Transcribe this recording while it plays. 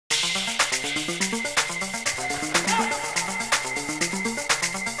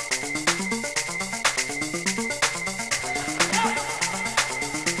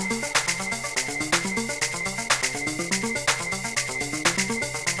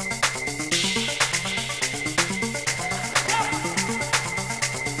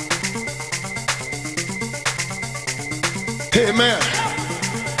Amen.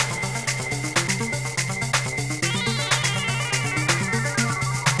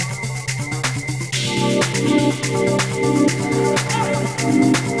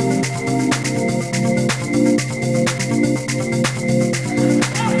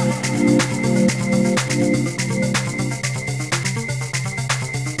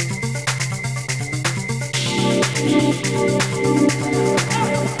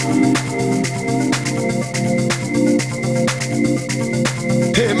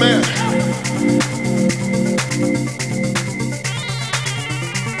 Amen. Amen.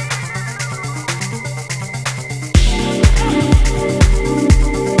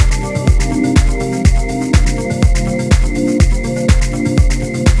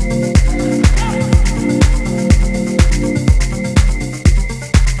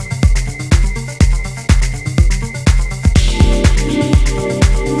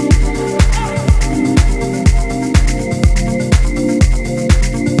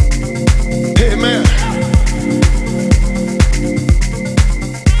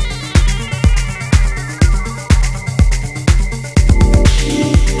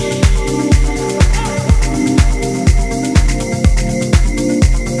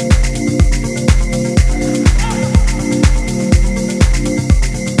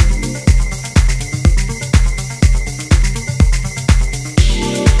 Amen.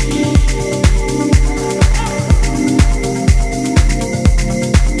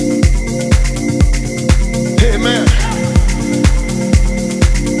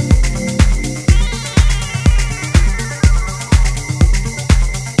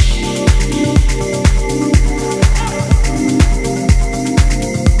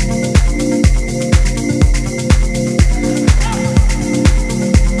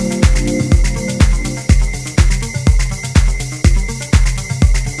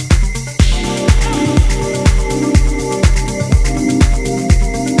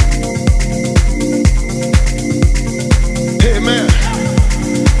 Amen.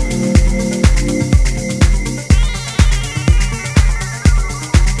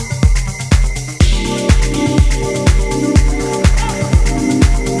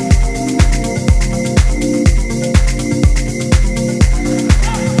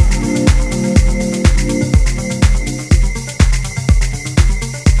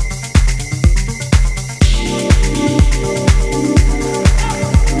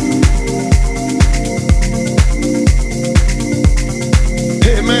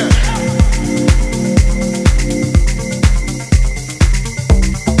 Amen. Amen.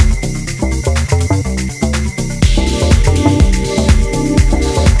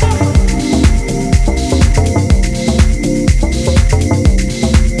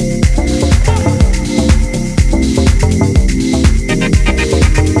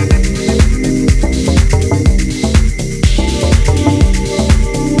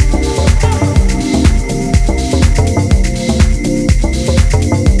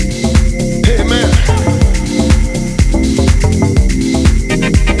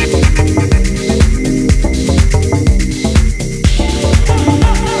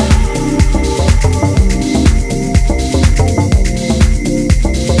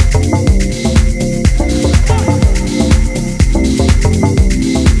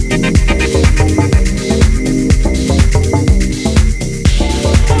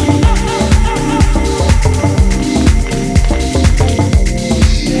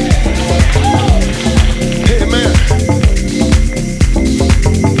 Amen.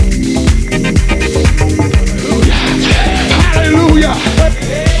 Hallelujah.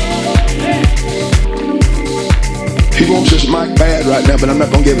 He wants his mic bad right now, but I'm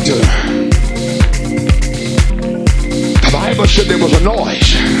not going to give it to him. The Bible said there was a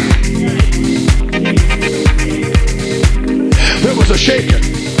noise. There was a shaking.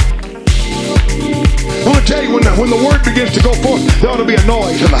 I want to tell you, when the word begins to go forth, there ought to be a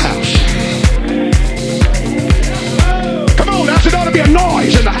noise in the house. Come on, now, there ought to be a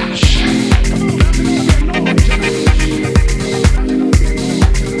noise in the house.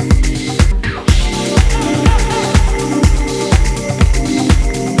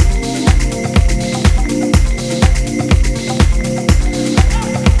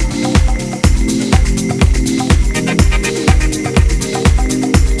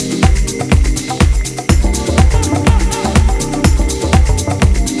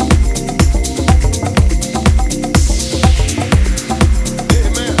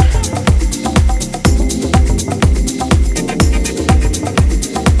 Amen.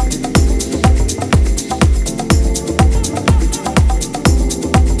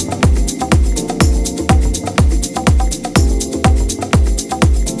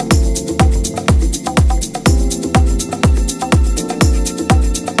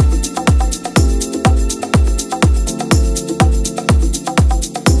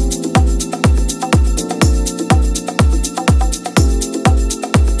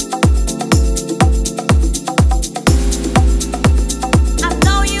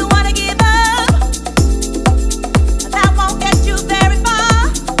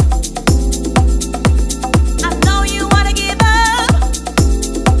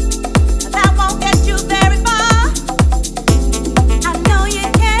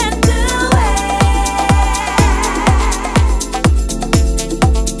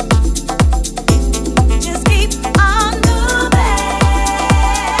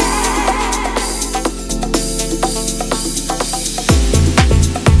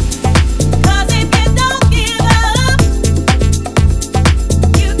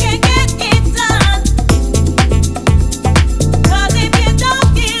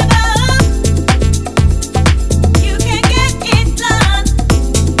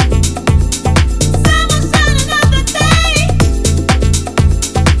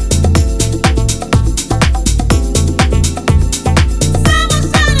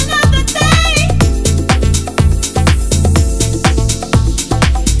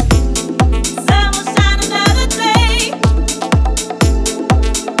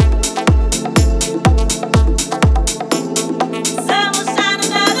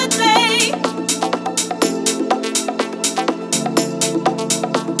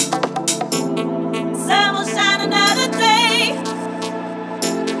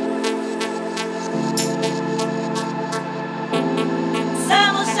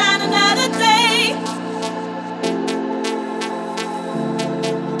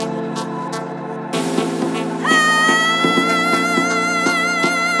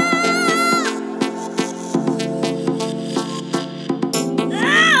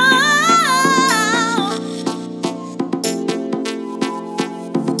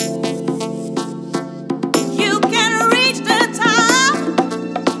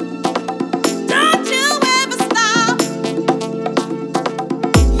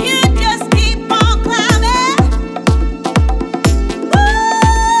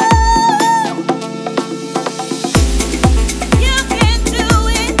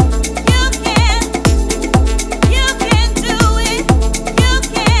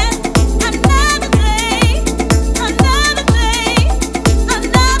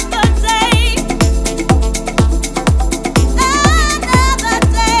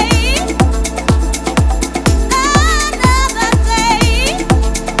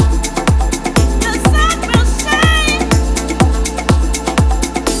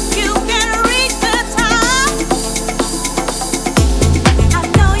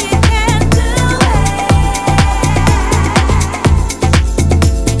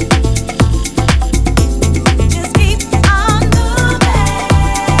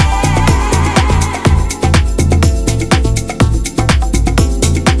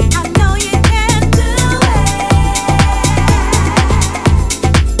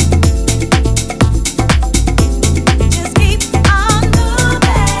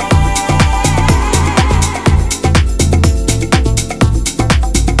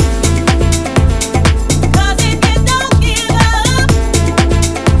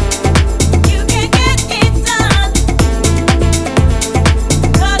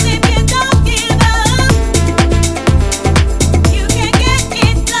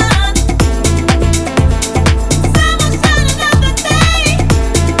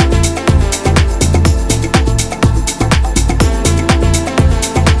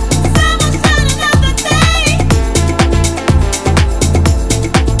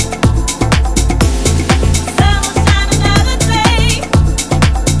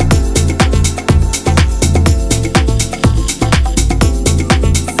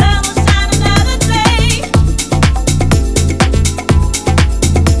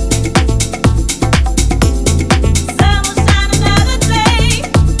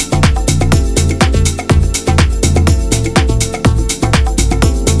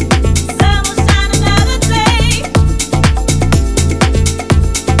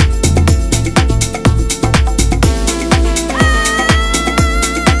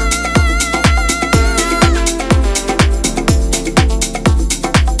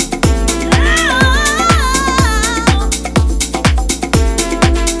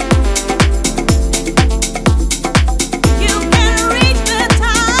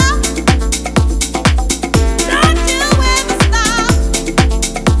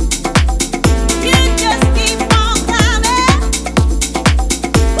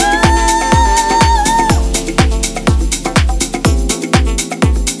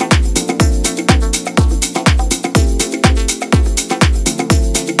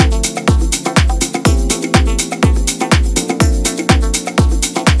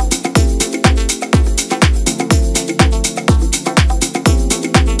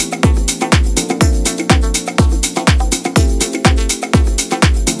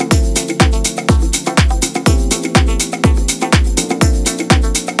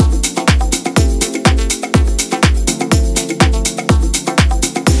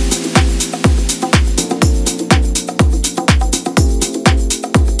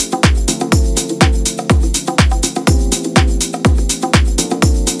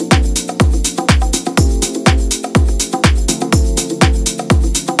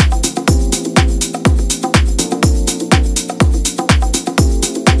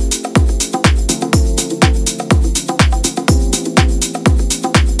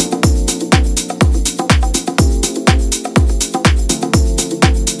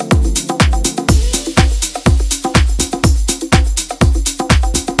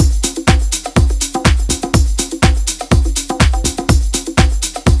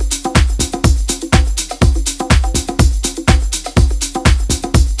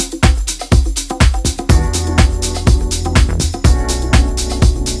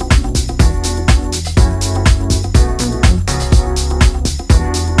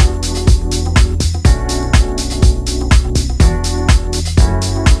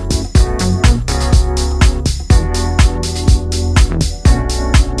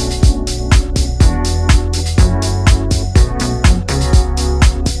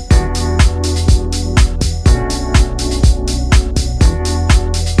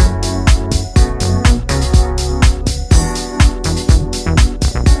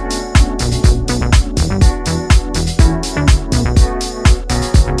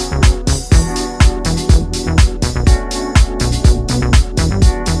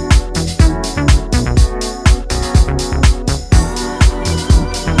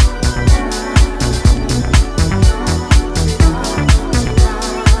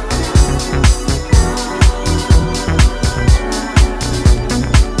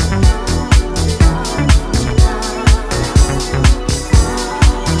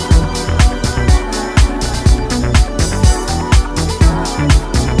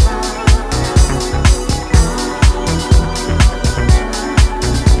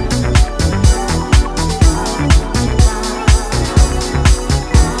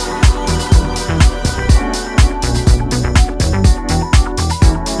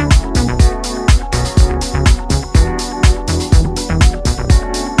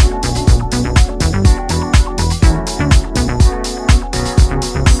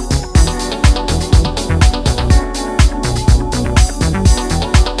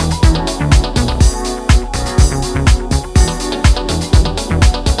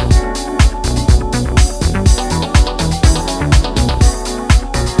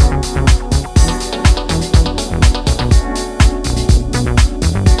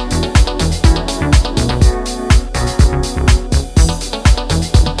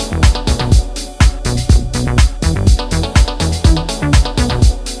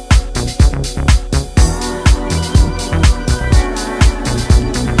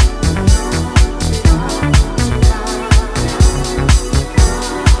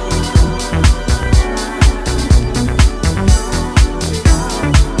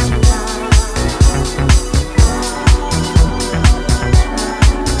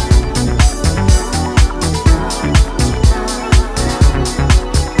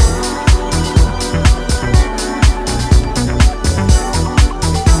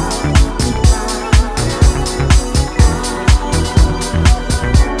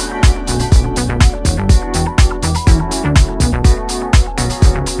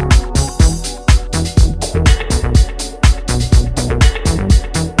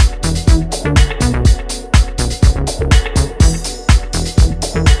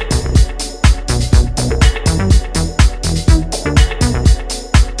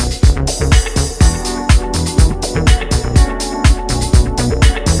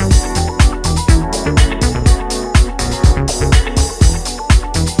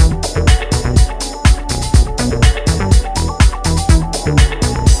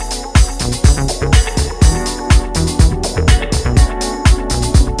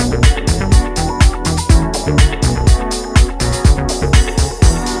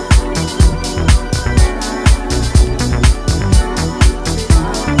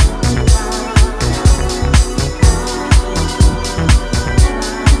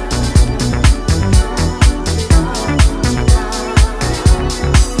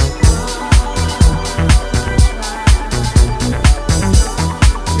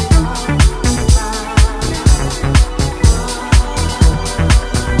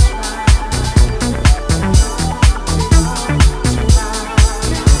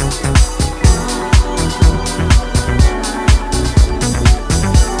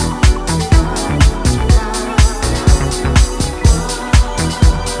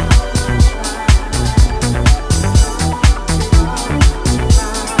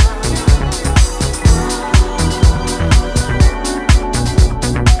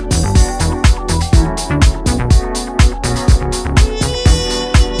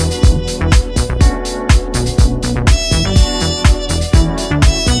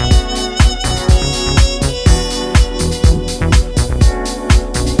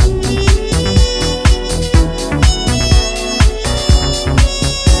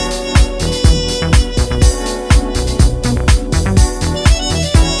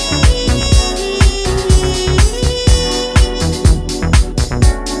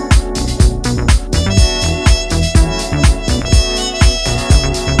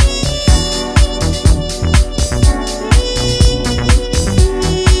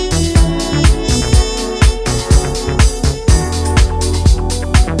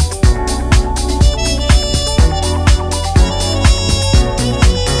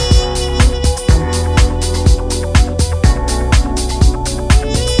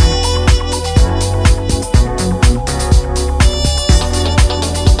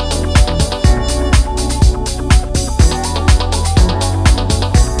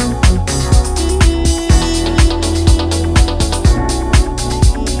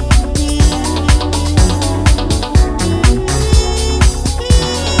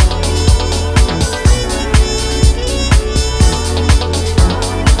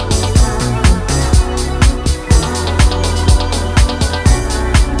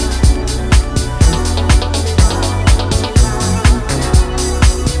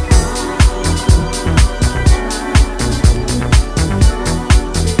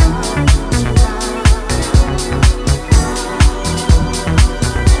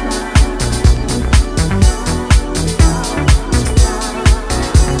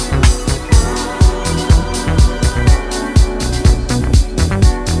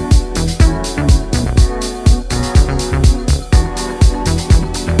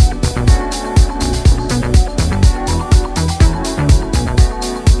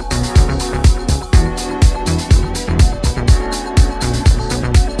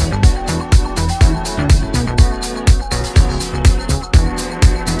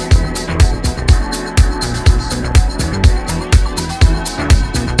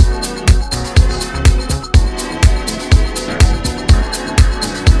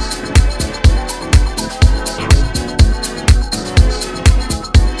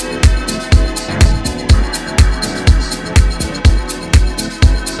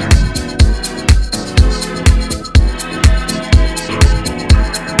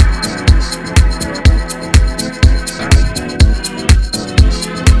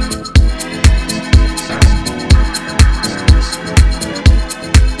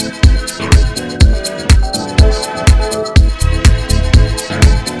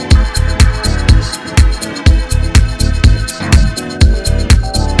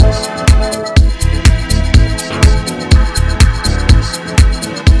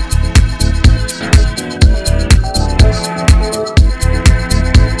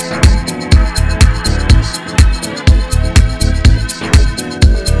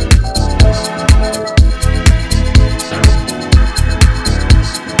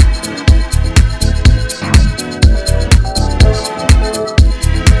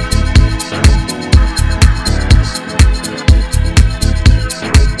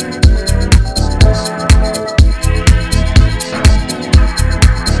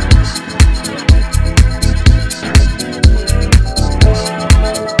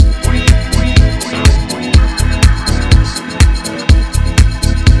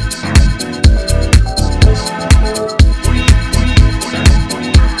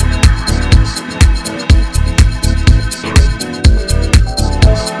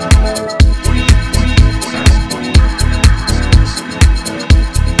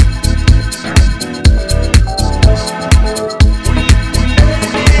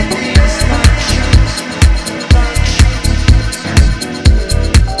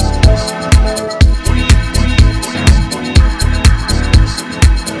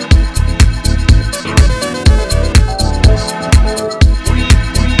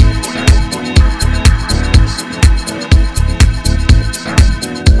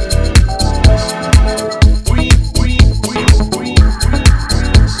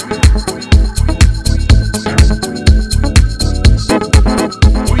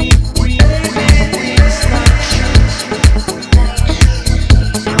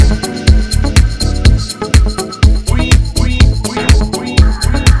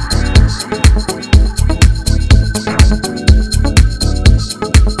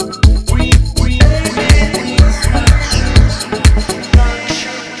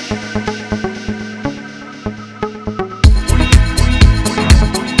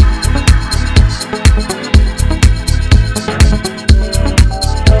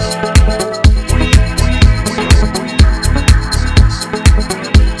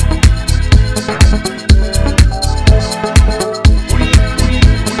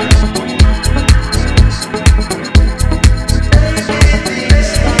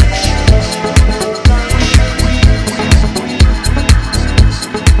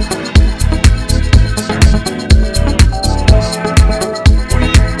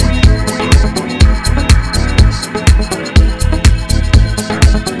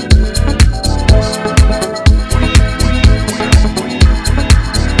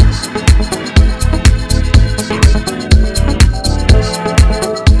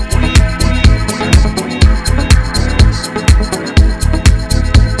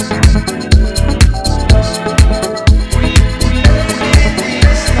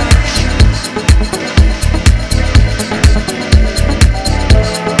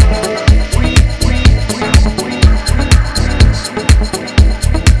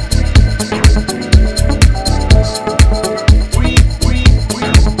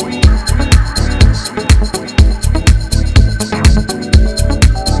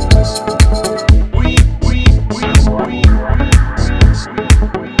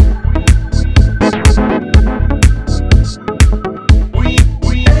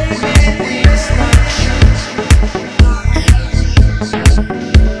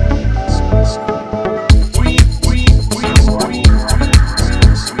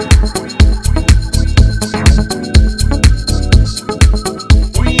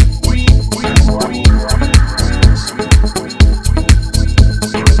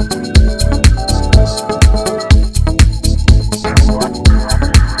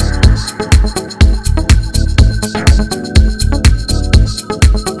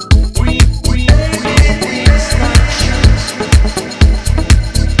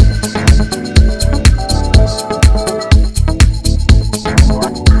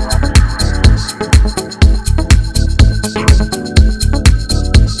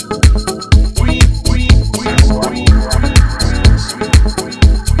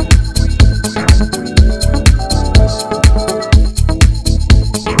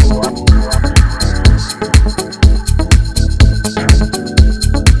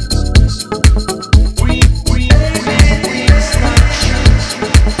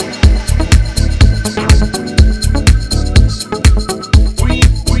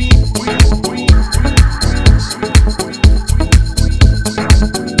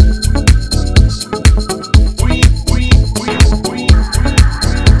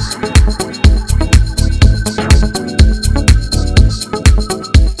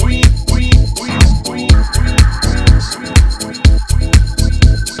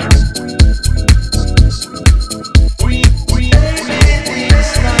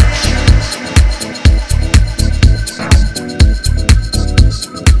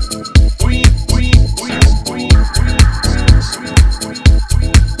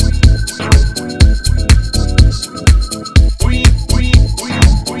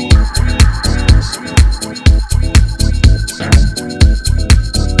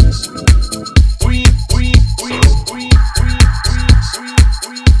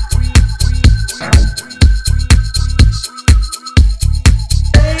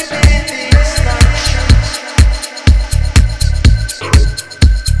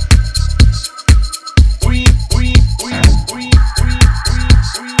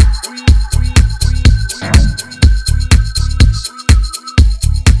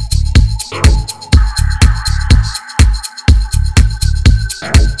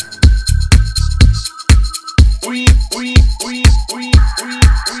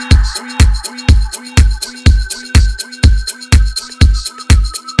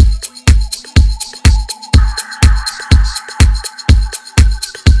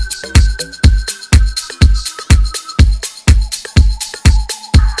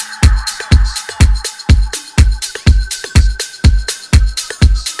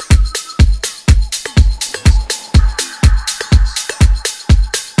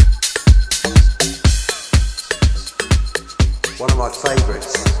 One of my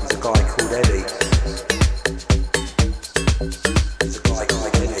favourites is a guy called Eddie. There's a guy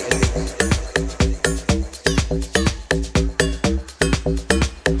called Eddie.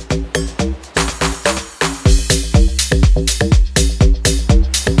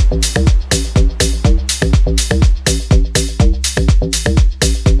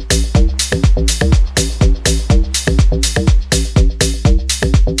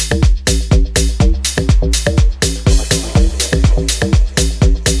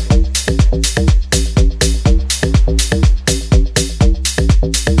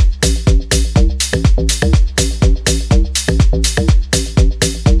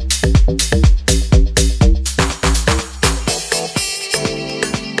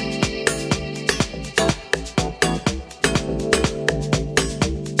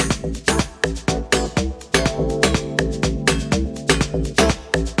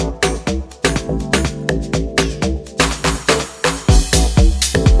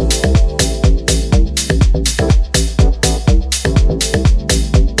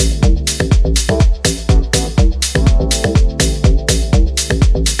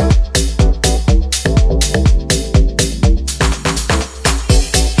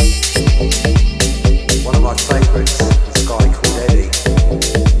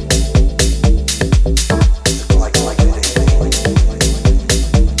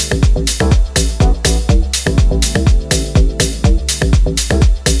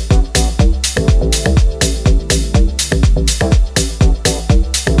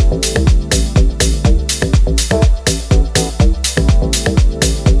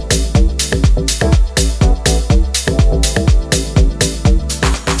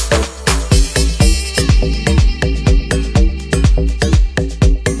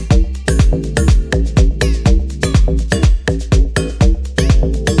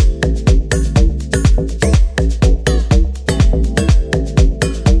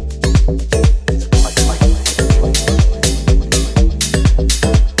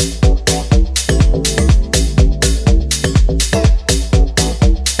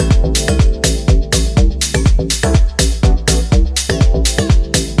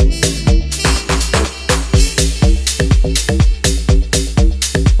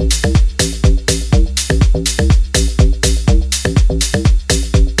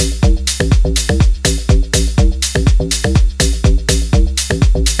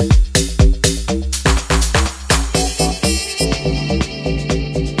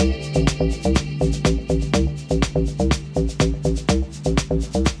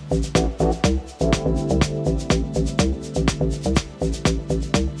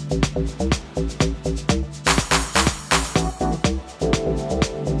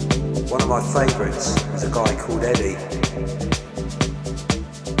 One of my favourites is a guy called Eddie.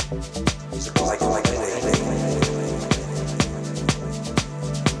 There's a guy called Eddie.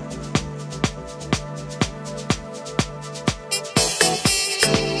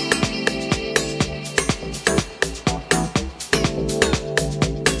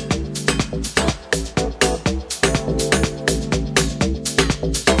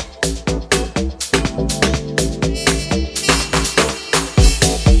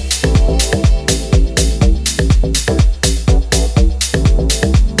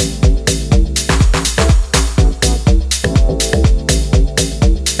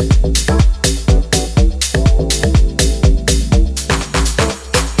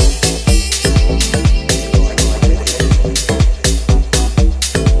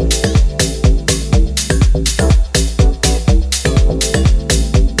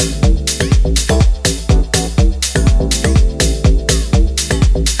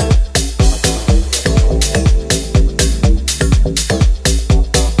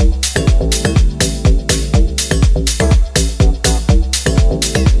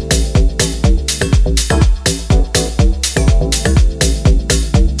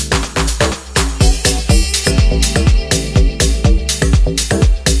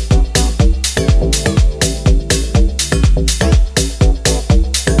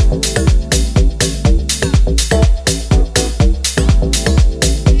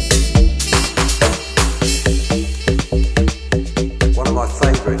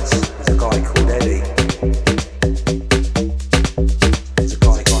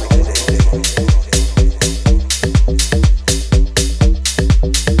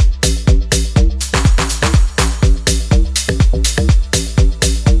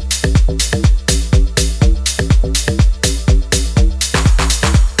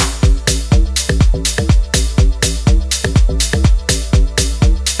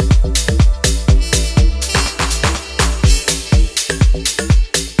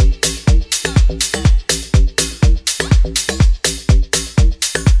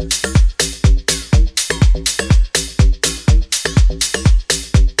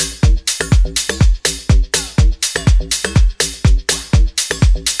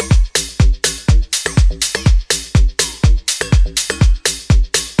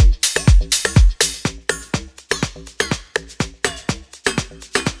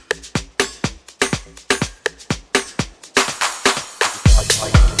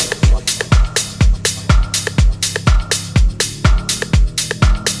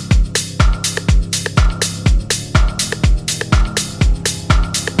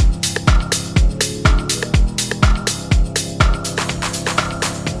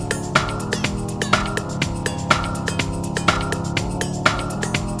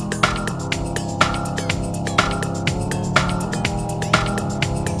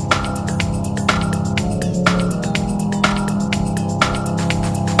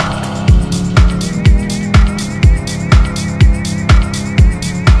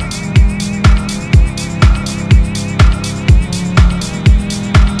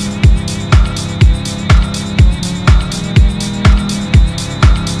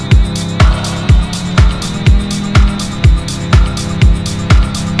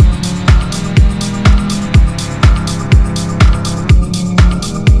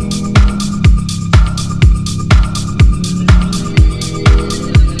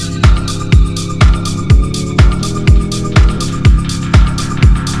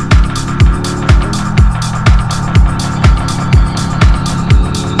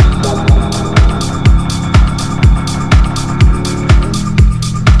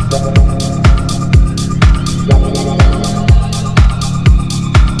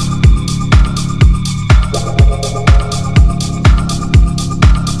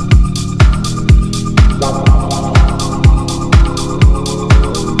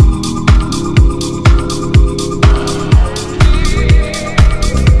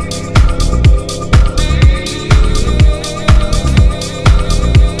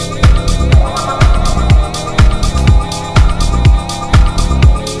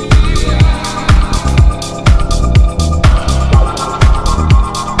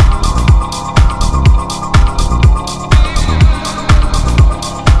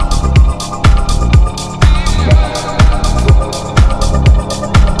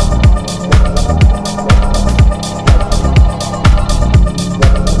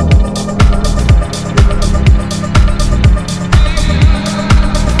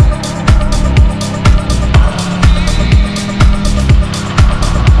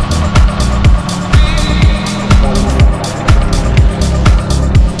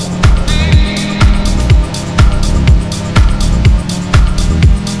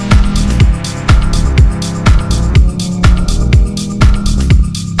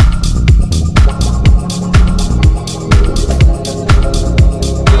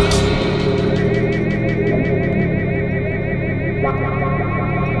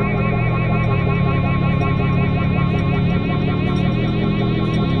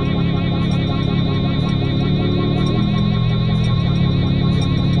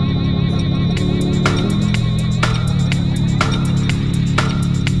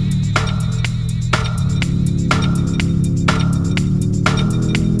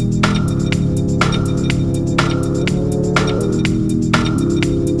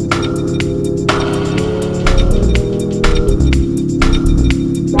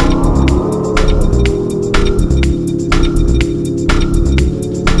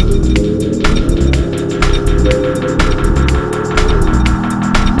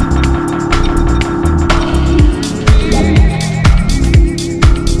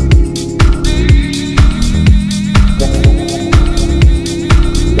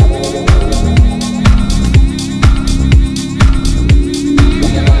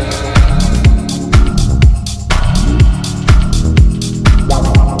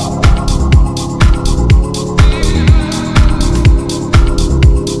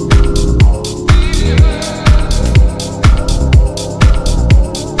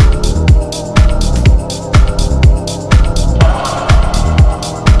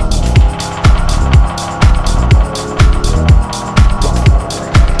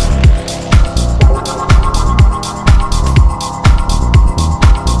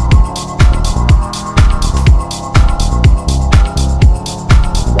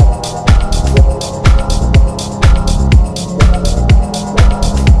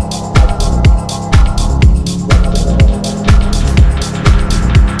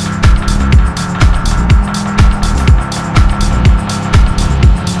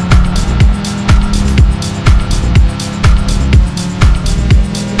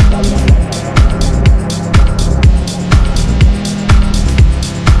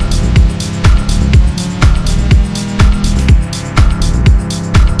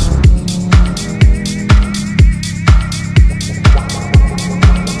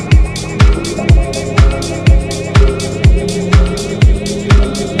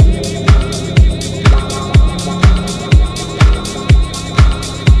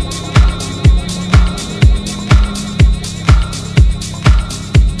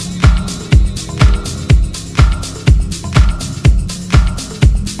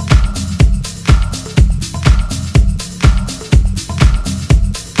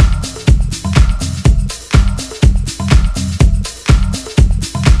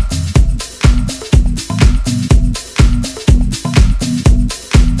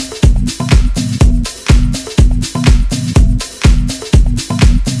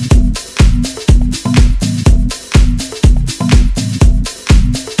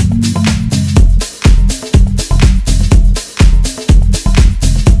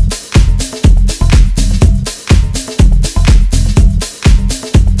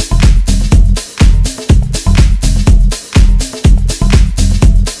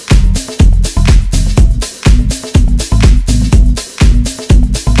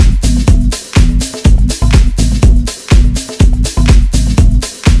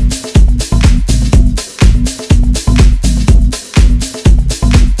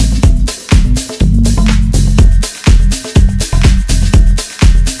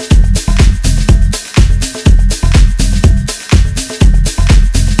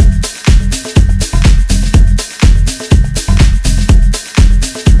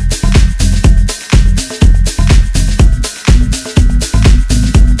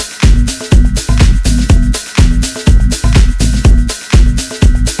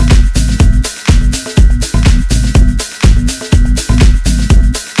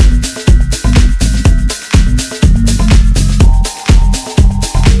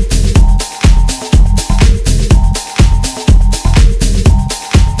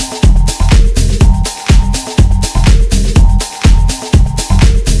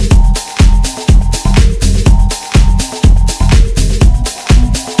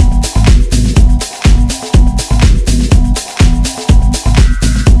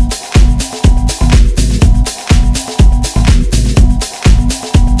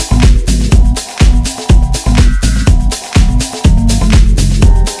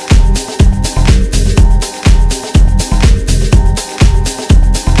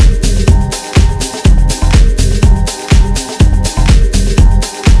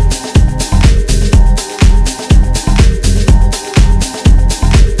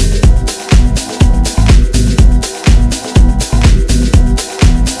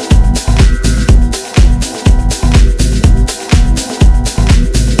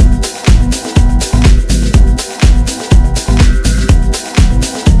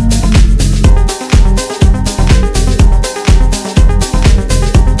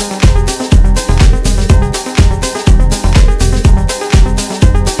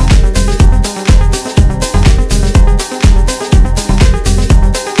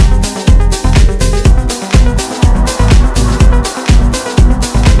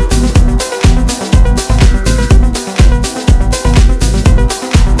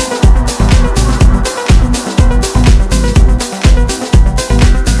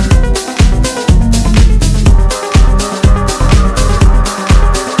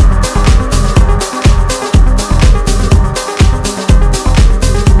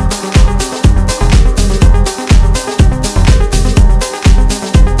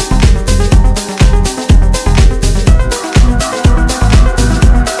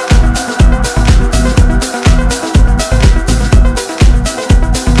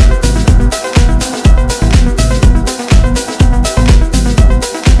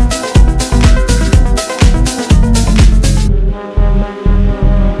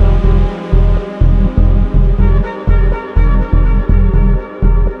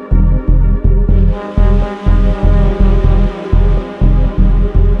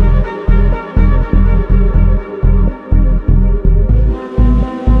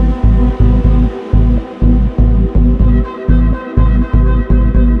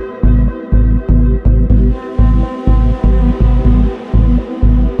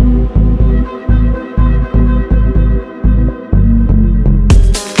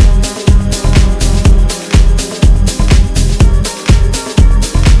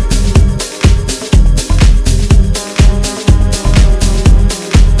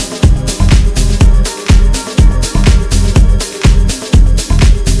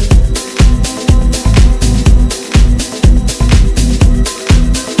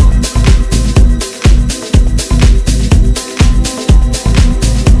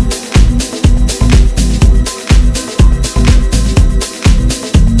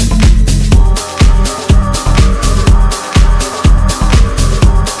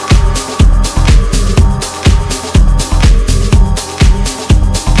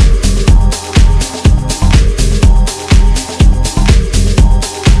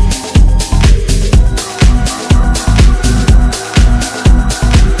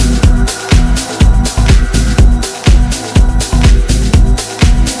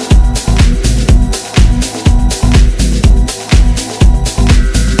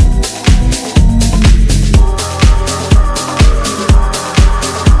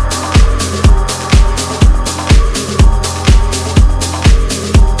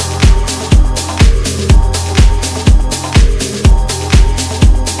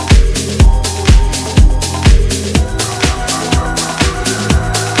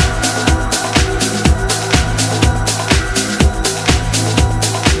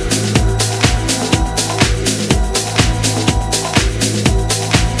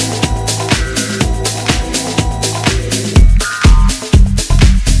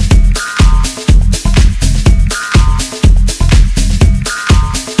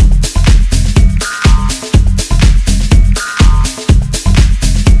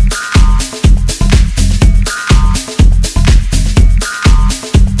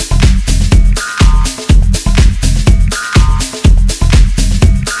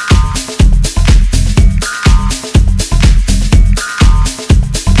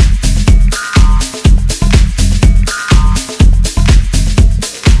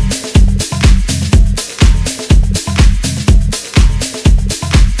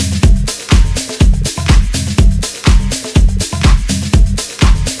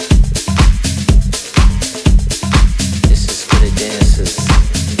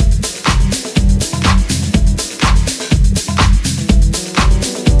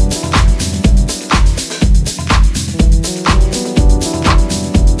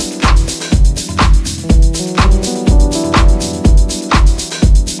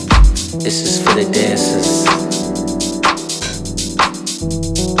 the dancers.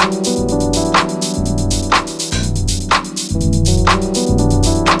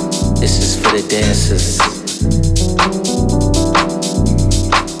 This is for the dancers.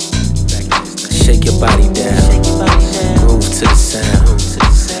 Shake your body down, groove to the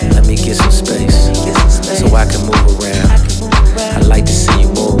sound. Let me get some space so I can move around. I like to see you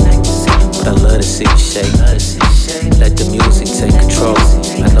move, but I love to see you shake. Let the music take control.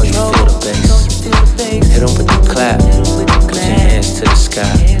 I know you feel the bass. Hit 'em with the clap. Put your hands to the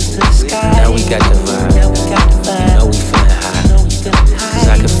sky. Now we got the vibe. You know we feeling high, 'cause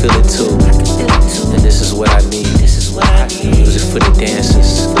I can feel it too. And this is what I need. Music for the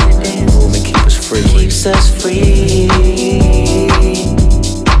dancers. Movement keep us free. Keeps us free.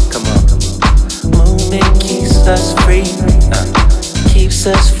 Come on. Movement keeps us free. Keeps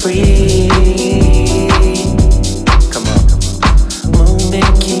us free. Come on.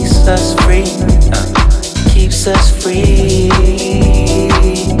 Movement keeps us free. Keeps us free.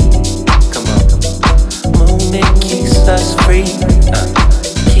 Come on. Movement keeps us free.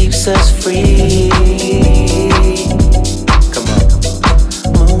 Keeps us free. Come on.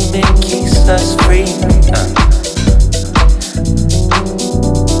 Movement keeps us free.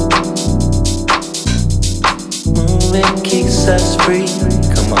 Movement keeps us free.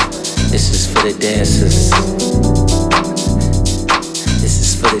 Come on. This is for the dancers. This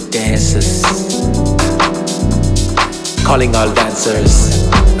is for the dancers. Calling all dancers.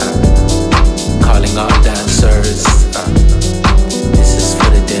 Calling all dancers. This is for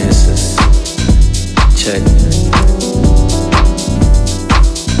the dancers. Check.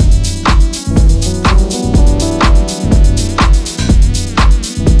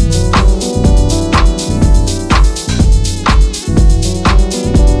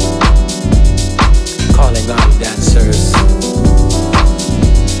 Calling all dancers.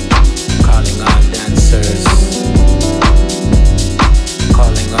 Calling all dancers.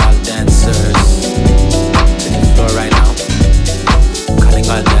 Calling all dancers to the floor right now. Calling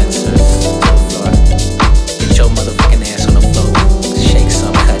all dancers to the floor. Get your motherfucking ass on the floor. Shake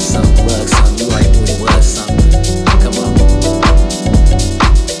some, cut some, rug some. You already knew it was some. Come on.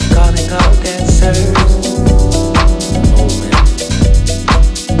 Calling all dancers. Movement.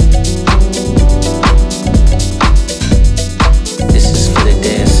 This is for the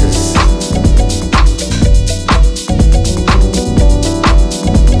dancers.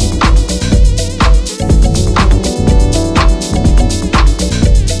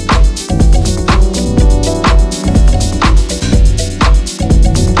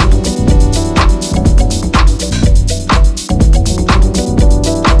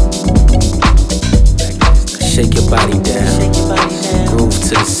 Shake your body down, groove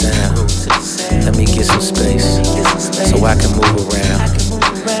to the sound. Let me get some space so I can move around.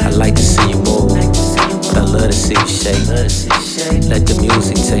 I like to see you move, but I love to see you shake. Let the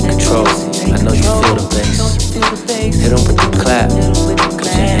music take control. I know you feel the bass. Hit 'em with the clap. Put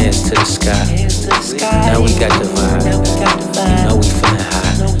your hands to the sky. Now we got the vibe. You know we feeling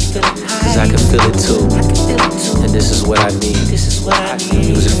high, 'cause I can feel it too. And this is what I need.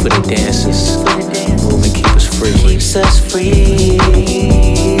 Music for the dancers. Movement keep us free. Keeps us free.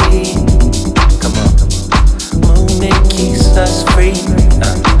 Come on. Movement keeps us free.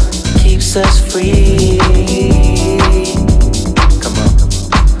 Keeps us free. Come on.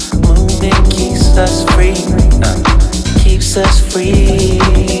 Movement keeps us free. Keeps us free.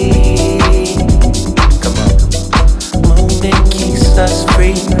 Come on. Movement keeps us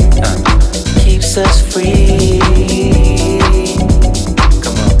free. Keeps us free.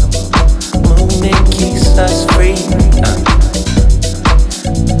 Come on. Movement keeps us free.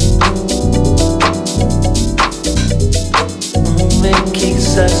 Movement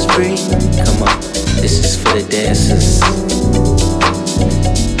keeps us free. Come on. This is for the dancers.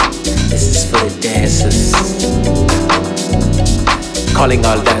 This is for the dancers. Calling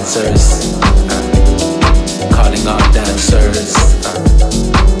all dancers. Calling all dancers.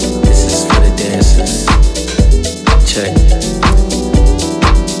 This is for the dancers. Check.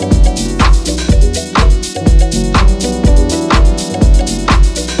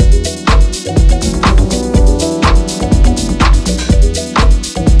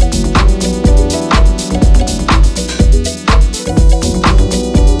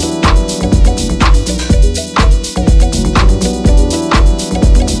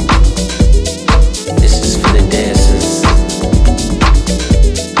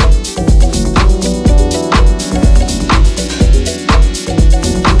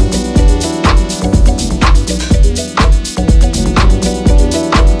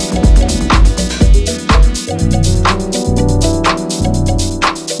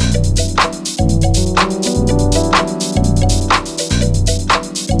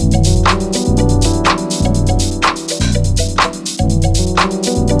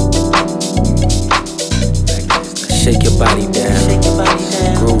 body down,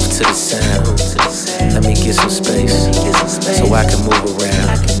 groove to the sound. Let me get some space so I can move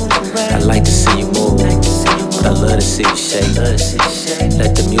around. I like to see you move, but I love to see you shake.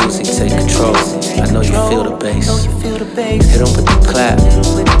 Let the music take control. I know you feel the bass. Hit them with the clap,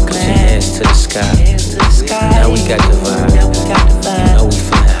 put your hands to the sky. Now we got the vibe, you know we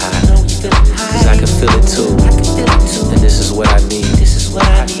feeling high. Cause I can feel it too, and this is what I need.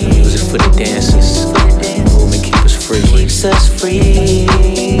 Music for the dancers, movement keep us free. Keeps us free.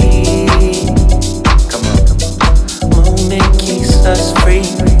 Come on. Movement keeps us free.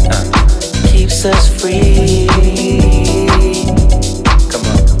 Keeps us free. Come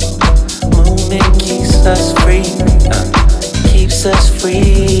on. Movement keeps us free. Keeps us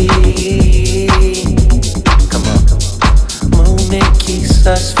free. Come on. Movement keeps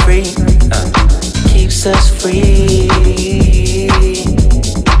us free. Keeps us free.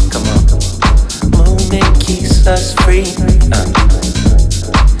 Come on. Movement keeps us free.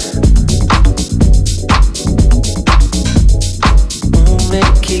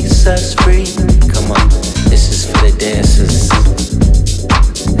 Movement keeps us free. Come on. This is for the dancers.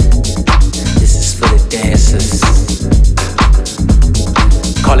 This is for the dancers.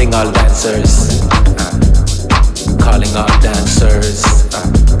 Calling all dancers. Calling all dancers.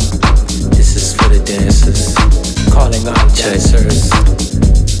 This is for the dancers. Calling all dancers.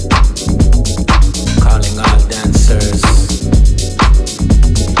 Calling all dancers.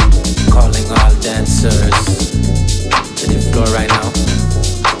 Calling all dancers to the floor right now.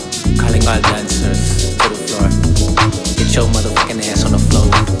 Calling all dancers to the floor. Get your motherfucking ass on the floor.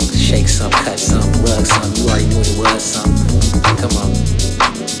 Shake some, cut some, rug some. You already knew what it was, some. Come on.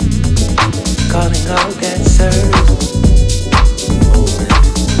 Calling all dancers. Moving.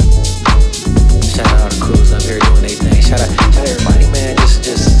 Shout out all the crews up here doing their thing. Shout out everybody, man.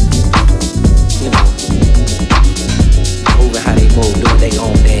 Just you know, moving how they move, doing their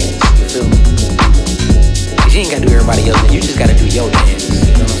own dance. You feel me? Cause you ain't gotta do everybody else, you just gotta do your dance.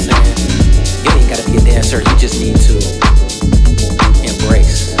 You know what I'm saying? You ain't gotta be a dancer. You just need to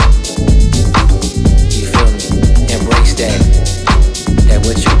embrace. You feel me? Embrace that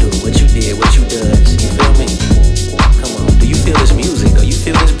what you do, what you did, what you does. You feel me? Come on. Do you feel this music? Do you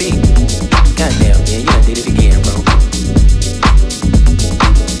feel this beat? Goddamn, man, you done did it again, bro.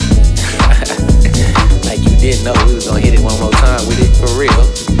 Like you didn't know we was gonna hit it one more time with it, for real.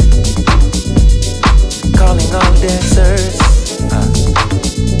 Calling all dancers.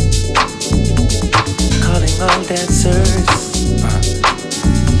 Calling all dancers.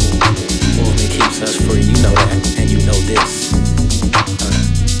 Movement keeps us free, you know that, and you know this.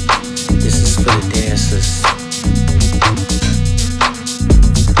 This is for the dancers.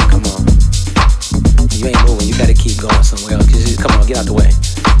 Come on. You ain't moving, you gotta keep going somewhere else. Come on, get out the way.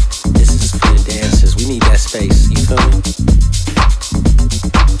 This is for the dancers. We need that space, you feel me?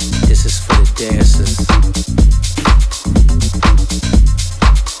 This is for the dancers.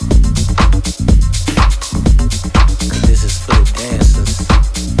 Cause this is for the dancers.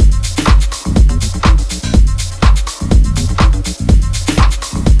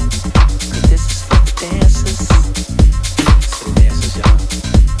 Cause this is for the dancers. It's for the dancers, y'all.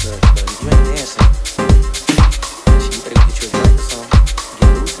 Look, if you ain't dancing, shit, you better get you a drink or something.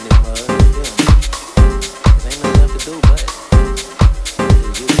 Get loose in this mud, you feel me? Cause ain't nothing left to do but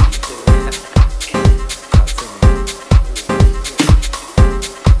do you, feel me? Talk to me.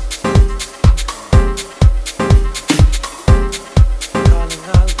 Calling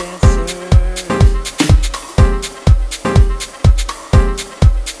all dancers.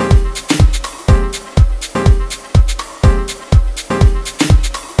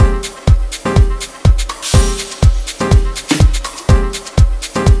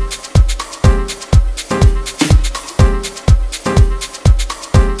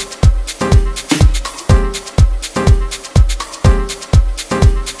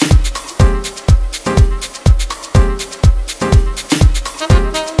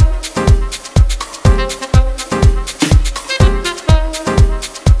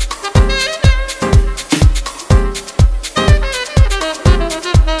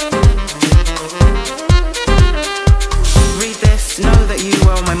 Read this, know that you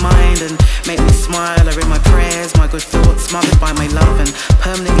are on my mind and make me smile. Are in my prayers, my good thoughts, smothered by my love and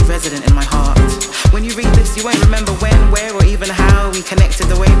permanently resident in my heart. When you read this, you won't remember when, where, or even how we connected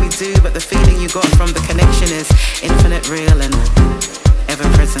the way we do, but the feeling you got from the connection is infinite, real, and ever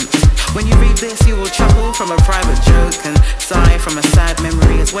present. When you read this, you will chuckle from a private joke and sigh from a sad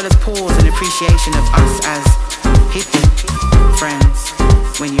memory, as well as pause in appreciation of us as people, friends.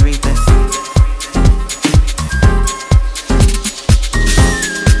 When you read this.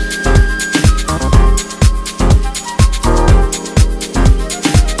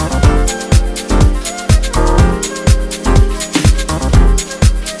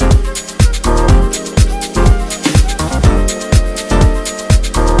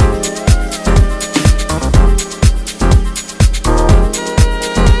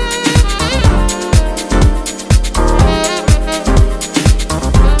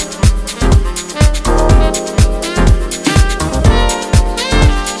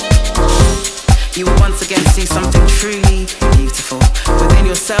 you will once again see something truly beautiful within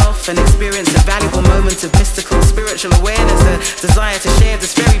yourself and experience a valuable moment of mystical spiritual awareness, a desire to share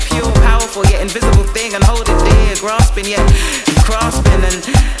this very pure, powerful yet invisible thing and hold it dear, grasping yet grasping and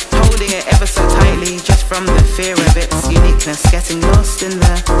holding it ever so tightly just from the fear of its uniqueness, getting lost in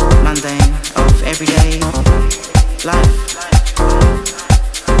the mundane of everyday life.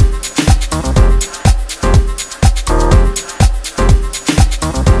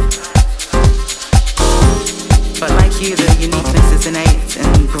 But like you, the uniqueness is innate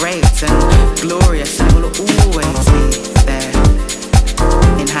and great and glorious and will always be there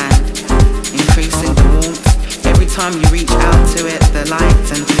in hand, increasing the warmth every time you reach out to it, the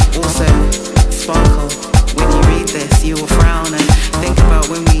light, and also sparkle. When you read this, you will frown and think about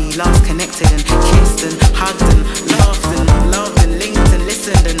when we last connected and kissed and hugged and laughed and loved and linked and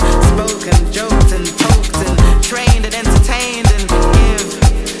listened and spoke and joked and poked and trained and entertained and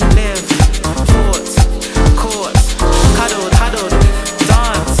lived, fought, caught, cuddled, huddled,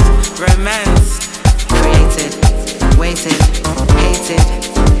 danced, romanced, created, waited, hated,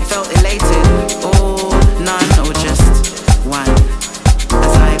 felt elated, or none, or just one.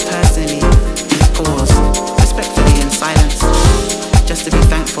 As I personally pause, respectfully in silence, just to be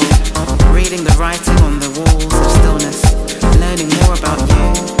thankful, reading the writing on the walls of stillness, learning more about you,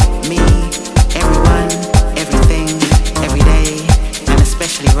 me, everyone, everything, every day, and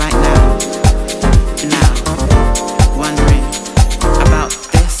especially right now, wondering about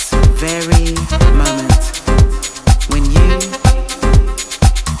this very moment when you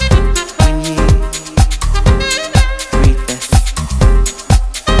read this.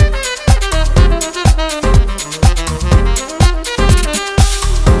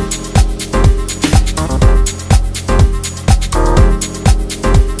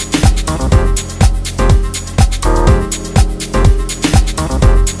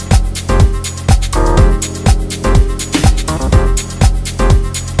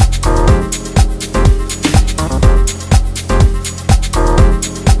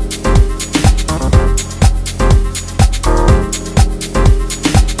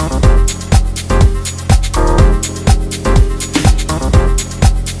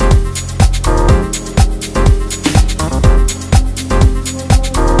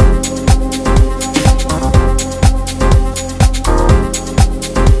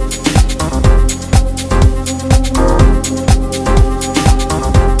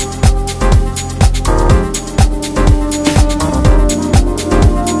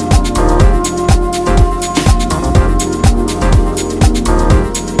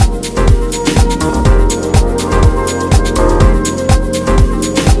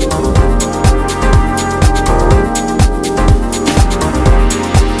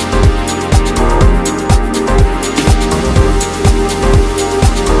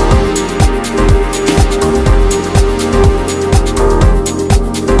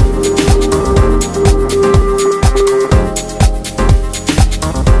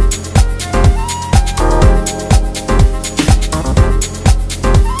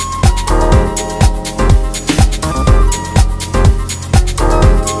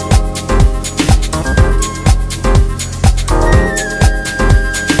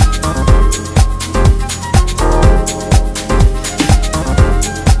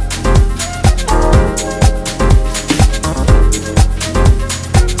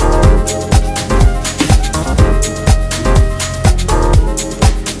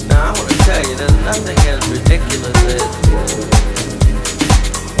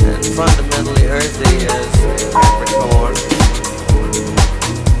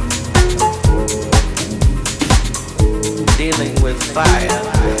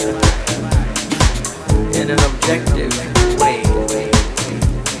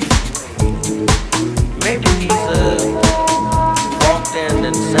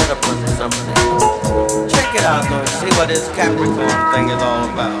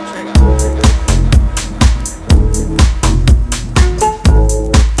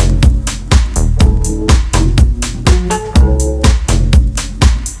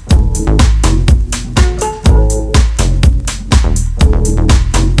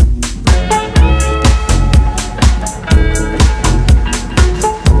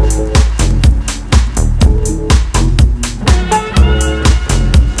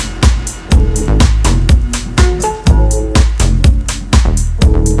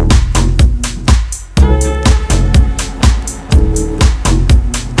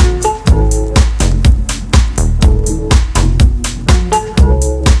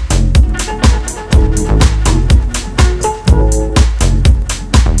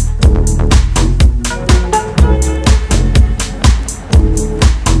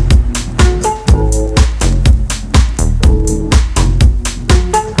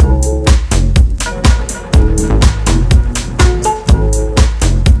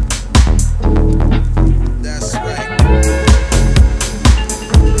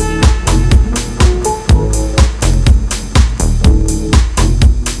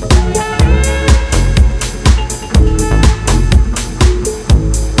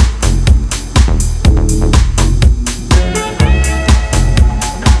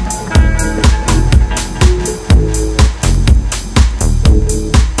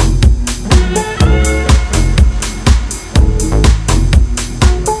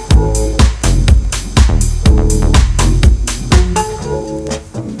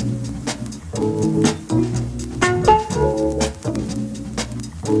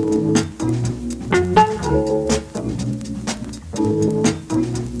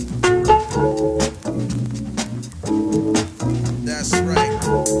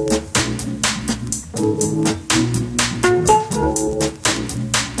 Now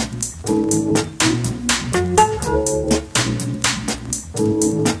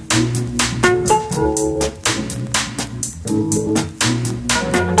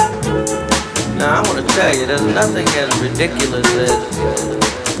I want to tell you, there's nothing as ridiculous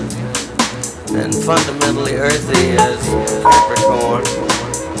and fundamentally earthy as Capricorn.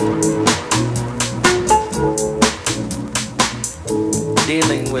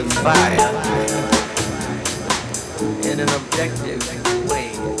 Dealing with fire in an objective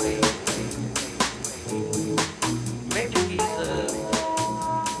way. Maybe he's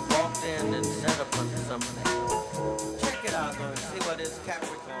walked in and set up on something. Check it out though and see what this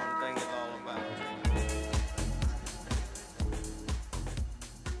Capricorn thing is all about.